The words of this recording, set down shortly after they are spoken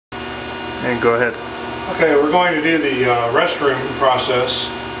And go ahead. Okay, we're going to do the restroom process.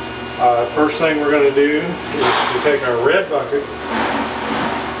 First thing we're going to do is to take our red bucket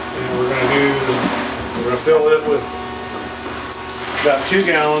and we're going to fill it with about 2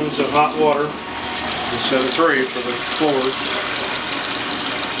 gallons of hot water instead of 3 for the floors.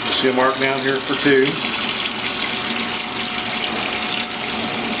 You see a mark down here for 2.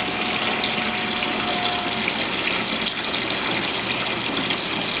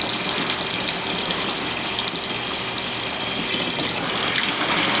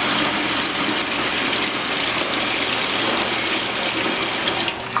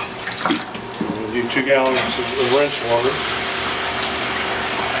 Do 2 gallons of rinse water.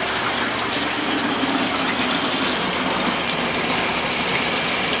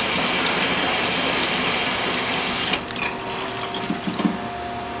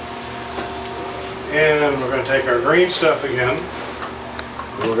 And we're going to take our green stuff again.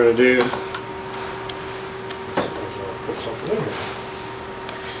 And we're going to do, put something in here.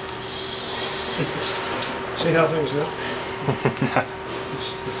 See how things go?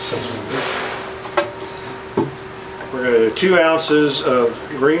 We're going to do 2 ounces of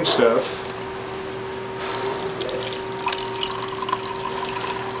green stuff.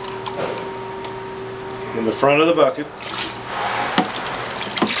 In the front of the bucket.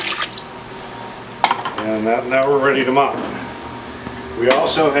 And now we're ready to mop. We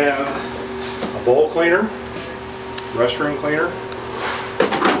also have a bowl cleaner, restroom cleaner,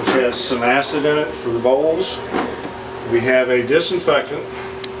 which has some acid in it for the bowls. We have a disinfectant.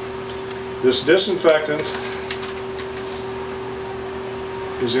 This disinfectant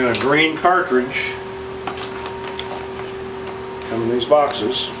is in a green cartridge, come in these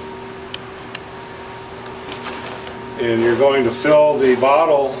boxes, and you're going to fill the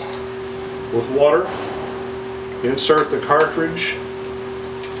bottle with water, insert the cartridge,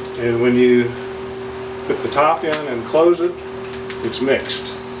 and when you put the top in and close it, it's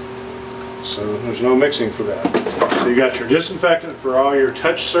mixed. So there's no mixing for that. So you got your disinfectant for all your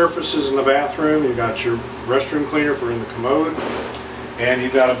touch surfaces in the bathroom, you got your restroom cleaner for in the commode, and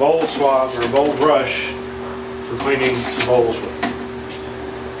you've got a bowl swab or a bowl brush for cleaning the bowls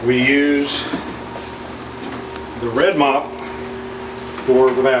with. We use the red mop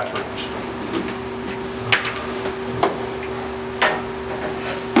for the bathrooms.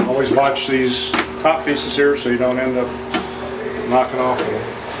 Always watch these top pieces here so you don't end up knocking off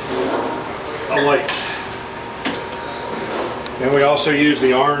a light. And we also use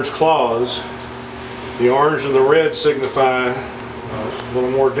the orange claws. The orange and the red signify a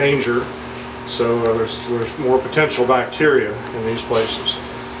little more danger, so there's more potential bacteria in these places.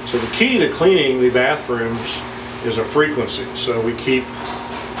 So the key to cleaning the bathrooms is a frequency, so we keep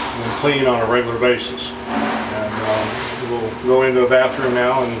them clean on a regular basis. And we'll go into a bathroom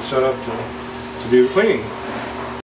now and set up to do the cleaning.